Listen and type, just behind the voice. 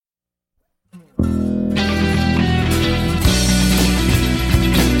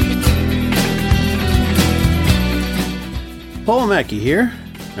Paul Mackey here,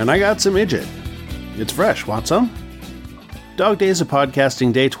 and I got some Idjit. It's fresh, want some? Dog Days of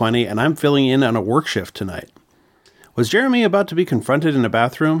Podcasting Day 20, and I'm filling in on a work shift tonight. Was Jeremy about to be confronted in a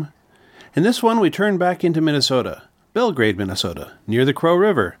bathroom? In this one, we turn back into Minnesota, Belgrade, Minnesota, near the Crow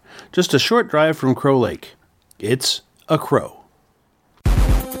River, just a short drive from Crow Lake. It's a crow.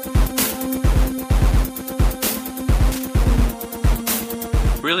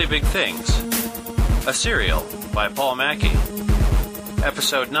 Really Big Things. A Serial by Paul Mackey.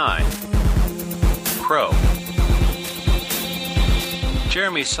 Episode 9. Crow.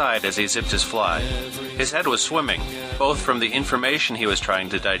 Jeremy sighed as he zipped his fly. His head was swimming, both from the information he was trying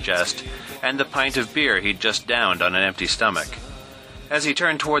to digest and the pint of beer he'd just downed on an empty stomach. As he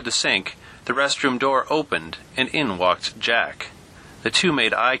turned toward the sink, the restroom door opened, and in walked Jack. The two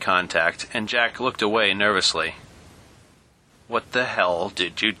made eye contact, and Jack looked away nervously. "What the hell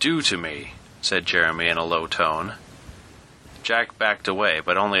did you do to me?" said Jeremy in a low tone. Jack backed away,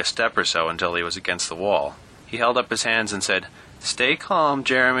 but only a step or so until he was against the wall. He held up his hands and said, "Stay calm,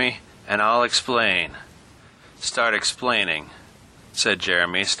 Jeremy, and I'll explain." "Start explaining," said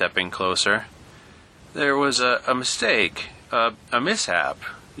Jeremy, stepping closer. "There was a mistake, a mishap.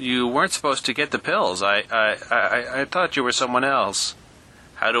 You weren't supposed to get the pills. I thought you were someone else.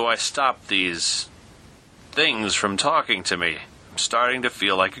 How do I stop these things from talking to me? I'm starting to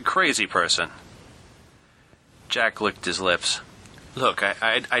feel like a crazy person." Jack licked his lips. "Look,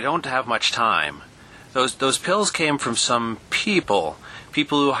 I don't have much time. Those pills came from some people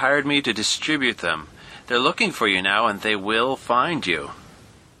who hired me to distribute them. They're looking for you now, and they will find you."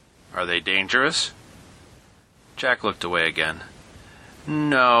 "Are they dangerous?" Jack looked away again.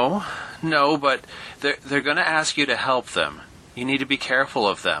 No, but they're going to ask you to help them. You need to be careful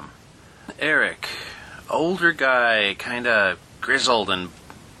of them. Eric, older guy, kinda grizzled and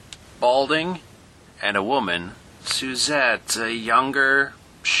balding, and a woman, Suzette, younger,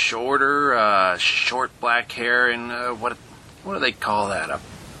 shorter, short black hair, and what do they call that?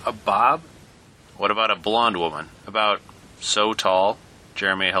 A bob? What about a blonde woman? About so tall?"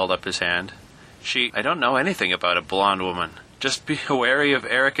 Jeremy held up his hand. I don't know anything about a blonde woman. Just be wary of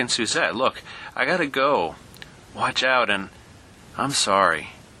Eric and Suzette. Look, I gotta go. Watch out, and I'm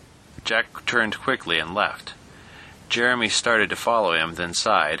sorry." Jack turned quickly and left. Jeremy started to follow him, then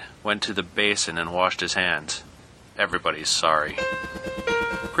sighed, went to the basin and washed his hands. Everybody's sorry.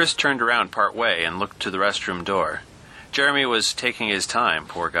 Chris turned around part way and looked to the restroom door. Jeremy was taking his time,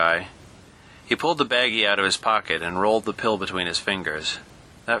 poor guy. He pulled the baggie out of his pocket and rolled the pill between his fingers.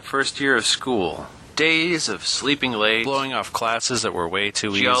 That first year of school. Days of sleeping late, blowing off classes that were way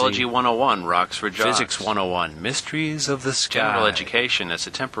too easy. Geology 101 rocks for jocks. Physics 101, mysteries of the sky. General education as a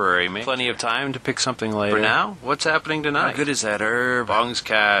temporary mate. Plenty of time to pick something later. For now, what's happening tonight? How good is that herb? Bong's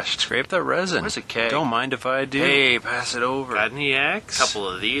cashed. Scrape that resin. Where's a keg? Don't mind if I do. Hey, pass it over. Got any X? Couple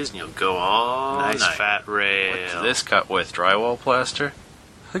of these and you'll go all nice night. Fat rail. What's this cut with? Drywall plaster?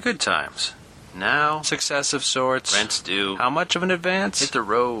 The good times. Now, success of sorts. Rent's due. How much of an advance? Hit the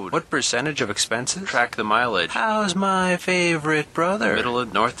road. What percentage of expenses? Track the mileage. How's my favorite brother? Middle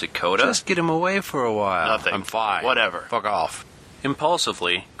of North Dakota? Just get him away for a while. Nothing. I'm fine. Whatever. Fuck off.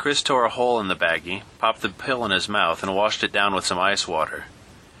 Impulsively, Chris tore a hole in the baggie, popped the pill in his mouth, and washed it down with some ice water.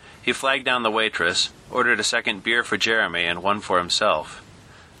 He flagged down the waitress, ordered a second beer for Jeremy and one for himself.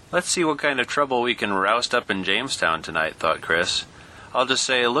 Let's see what kind of trouble we can roust up in Jamestown tonight, thought Chris. I'll just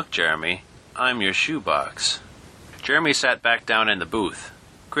say, look, Jeremy, I'm your shoebox. Jeremy sat back down in the booth.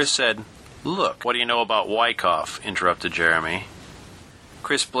 Chris said, "Look, what do you know about Wyckoff?" interrupted Jeremy.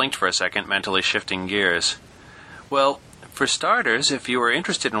 Chris blinked for a second, mentally shifting gears. "Well, for starters, if you were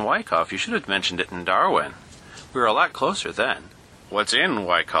interested in Wyckoff, you should have mentioned it in Darwin. We were a lot closer then." "What's in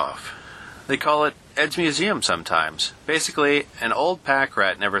Wyckoff?" "They call it Ed's Museum sometimes. Basically, an old pack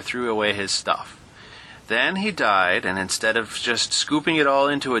rat never threw away his stuff. Then he died, and instead of just scooping it all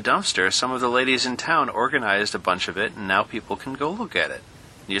into a dumpster, some of the ladies in town organized a bunch of it, and now people can go look at it."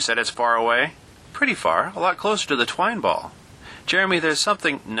 "You said it's far away?" "Pretty far. A lot closer to the twine ball." "Jeremy, there's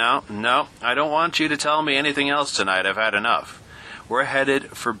something—" No, I don't want you to tell me anything else tonight. I've had enough. We're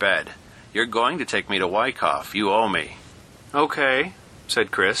headed for bed. You're going to take me to Wyckoff. You owe me." "Okay,"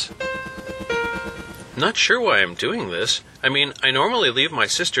 said Chris. "Not sure why I'm doing this. I mean, I normally leave my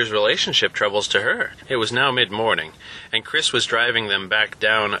sister's relationship troubles to her." It was now mid-morning, and Chris was driving them back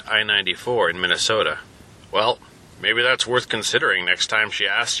down I-94 in Minnesota. "Well, maybe that's worth considering next time she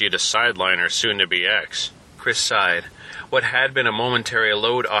asks you to sideline her soon-to-be ex." Chris sighed. What had been a momentary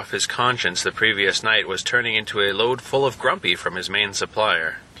load off his conscience the previous night was turning into a load full of grumpy from his main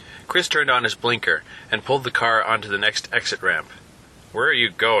supplier. Chris turned on his blinker and pulled the car onto the next exit ramp. "Where are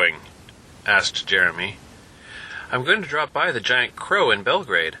you going?" asked Jeremy. I'm going to drop by the Giant Crow in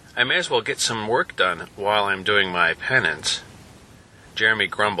Belgrade. I may as well get some work done while I'm doing my penance. Jeremy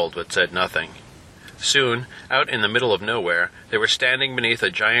grumbled but said nothing. Soon, out in the middle of nowhere, they were standing beneath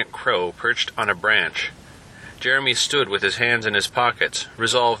a giant crow perched on a branch. Jeremy stood with his hands in his pockets,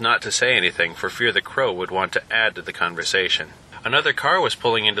 resolved not to say anything for fear the crow would want to add to the conversation. Another car was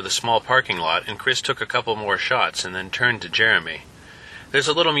pulling into the small parking lot, and Chris took a couple more shots and then turned to Jeremy. There's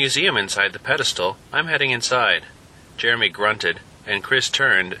a little museum inside the pedestal. I'm heading inside. Jeremy grunted, and Chris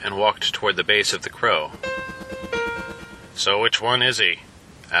turned and walked toward the base of the crow. So which one is he?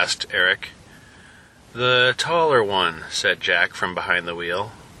 Asked Eric. The taller one, said Jack from behind the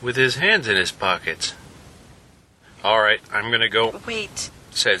wheel, with his hands in his pockets. All right, I'm gonna go... Wait,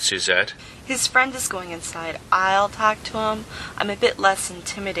 said Suzette. His friend is going inside. I'll talk to him. I'm a bit less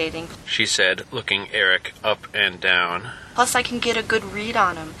intimidating, she said, looking Eric up and down. Plus I can get a good read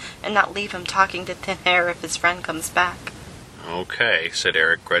on him and not leave him talking to thin air if his friend comes back. Okay, said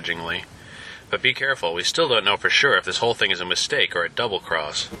Eric grudgingly. But be careful, we still don't know for sure if this whole thing is a mistake or a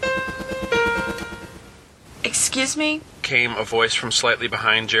double-cross. Excuse me? Came a voice from slightly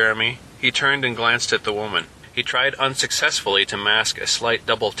behind Jeremy. He turned and glanced at the woman. He tried unsuccessfully to mask a slight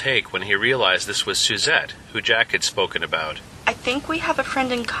double take when he realized this was Suzette, who Jack had spoken about. I think we have a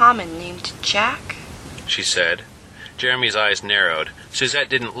friend in common named Jack, she said. Jeremy's eyes narrowed. Suzette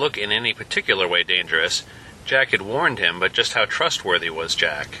didn't look in any particular way dangerous. Jack had warned him, but just how trustworthy was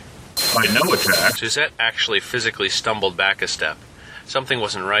Jack? I know a Jack. Suzette actually physically stumbled back a step. Something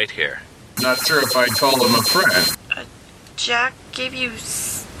wasn't right here. Not sure if I'd call him a friend. Jack gave you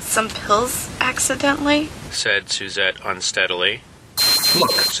some pills accidentally? Said Suzette unsteadily.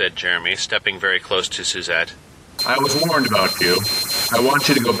 Look, said Jeremy, stepping very close to Suzette. I was warned about you. I want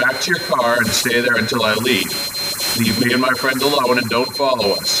you to go back to your car and stay there until I leave. Leave me and my friend alone and don't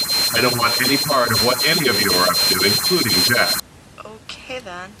follow us. I don't want any part of what any of you are up to, including Jack. Okay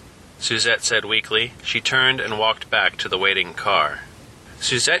then, Suzette said weakly. She turned and walked back to the waiting car.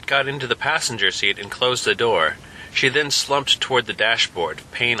 Suzette got into the passenger seat and closed the door. She then slumped toward the dashboard,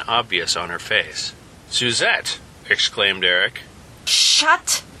 pain obvious on her face. Suzette! Exclaimed Eric.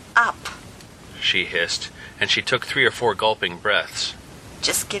 Shut up! She hissed, and she took 3 or 4 gulping breaths.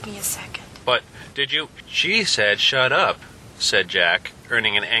 Just give me a second. But, did you... She said shut up, said Jack,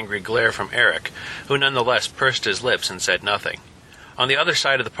 earning an angry glare from Eric, who nonetheless pursed his lips and said nothing. On the other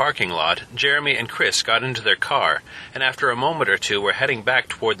side of the parking lot, Jeremy and Chris got into their car, and after a moment or two were heading back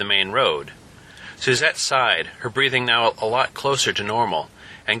toward the main road. Suzette sighed, her breathing now a lot closer to normal,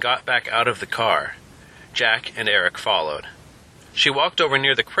 and got back out of the car. Jack and Eric followed. She walked over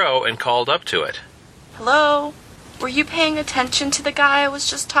near the crow and called up to it. Hello? Were you paying attention to the guy I was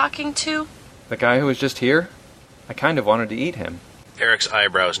just talking to? The guy who was just here? I kind of wanted to eat him. Eric's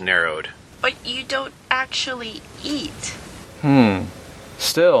eyebrows narrowed. But you don't actually eat.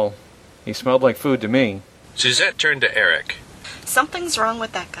 Still, he smelled like food to me. Suzette turned to Eric. Something's wrong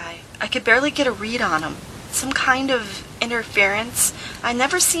with that guy. I could barely get a read on him. Some kind of interference. I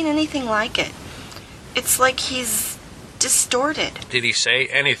never seen anything like it. It's like he's distorted. Did he say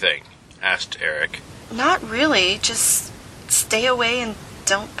anything? Asked Eric. Not really. Just stay away and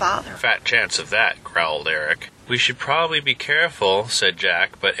don't bother. Fat chance of that, growled Eric. We should probably be careful, said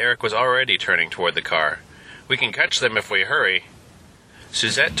Jack, but Eric was already turning toward the car. We can catch them if we hurry.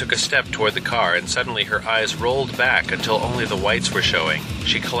 Suzette took a step toward the car, and suddenly her eyes rolled back until only the whites were showing.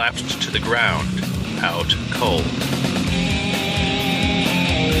 She collapsed to the ground, out cold.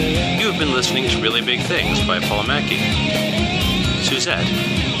 You have been listening to Really Big Things by Paul Mackey. Suzette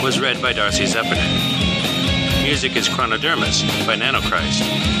was read by Darcy Zeppener. Music is Chronodermis by Nanochrist.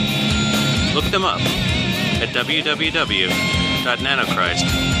 Look them up at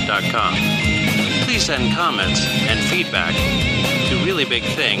www.nanochrist.com. Please send comments and feedback to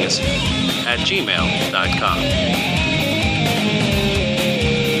reallyBigThings@gmail.com.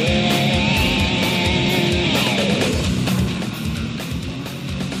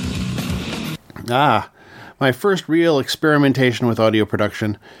 My first real experimentation with audio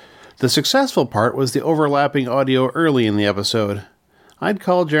production. The successful part was the overlapping audio early in the episode. I'd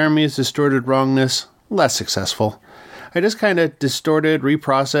call Jeremy's distorted wrongness less successful. I just kind of distorted,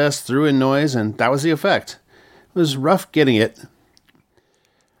 reprocessed, threw in noise, and that was the effect. It was rough getting it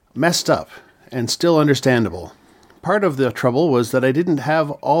messed up and still understandable. Part of the trouble was that I didn't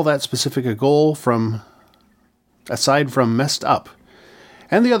have all that specific a goal aside from messed up.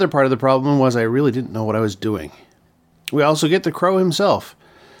 And the other part of the problem was I really didn't know what I was doing. We also get the crow himself.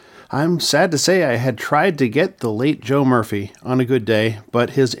 I'm sad to say I had tried to get the late Joe Murphy on a good day, but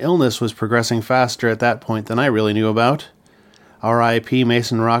his illness was progressing faster at that point than I really knew about. R.I.P.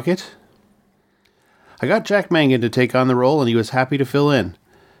 Mason Rocket. I got Jack Mangan to take on the role and he was happy to fill in.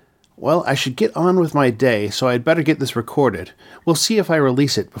 Well, I should get on with my day, so I'd better get this recorded. We'll see if I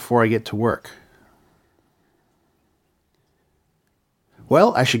release it before I get to work.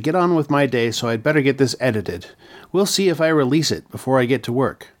 Well, I should get on with my day, so I'd better get this edited. We'll see if I release it before I get to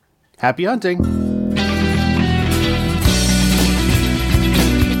work. Happy hunting!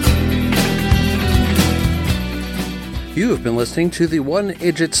 You have been listening to the One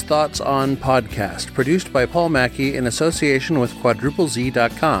Idjit's Thoughts On podcast, produced by Paul Mackey in association with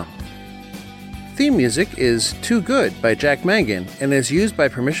QuadrupleZ.com. Theme music is Too Good by Jack Mangan and is used by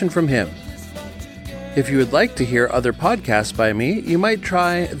permission from him. If you would like to hear other podcasts by me, you might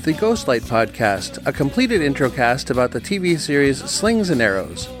try the Ghostlight podcast, a completed introcast about the TV series Slings and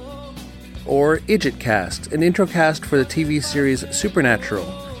Arrows, or Idjitcast, an introcast for the TV series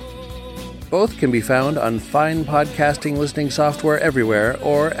Supernatural. Both can be found on fine podcasting listening software everywhere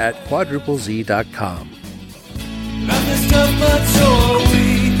or at QuadrupleZ.com.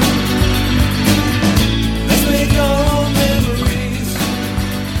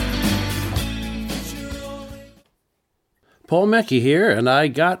 Paul Mackey here, and I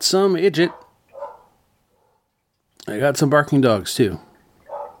got some Idjit. I got some barking dogs, too.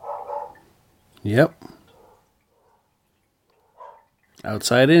 Yep.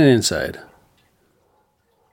 Outside and inside.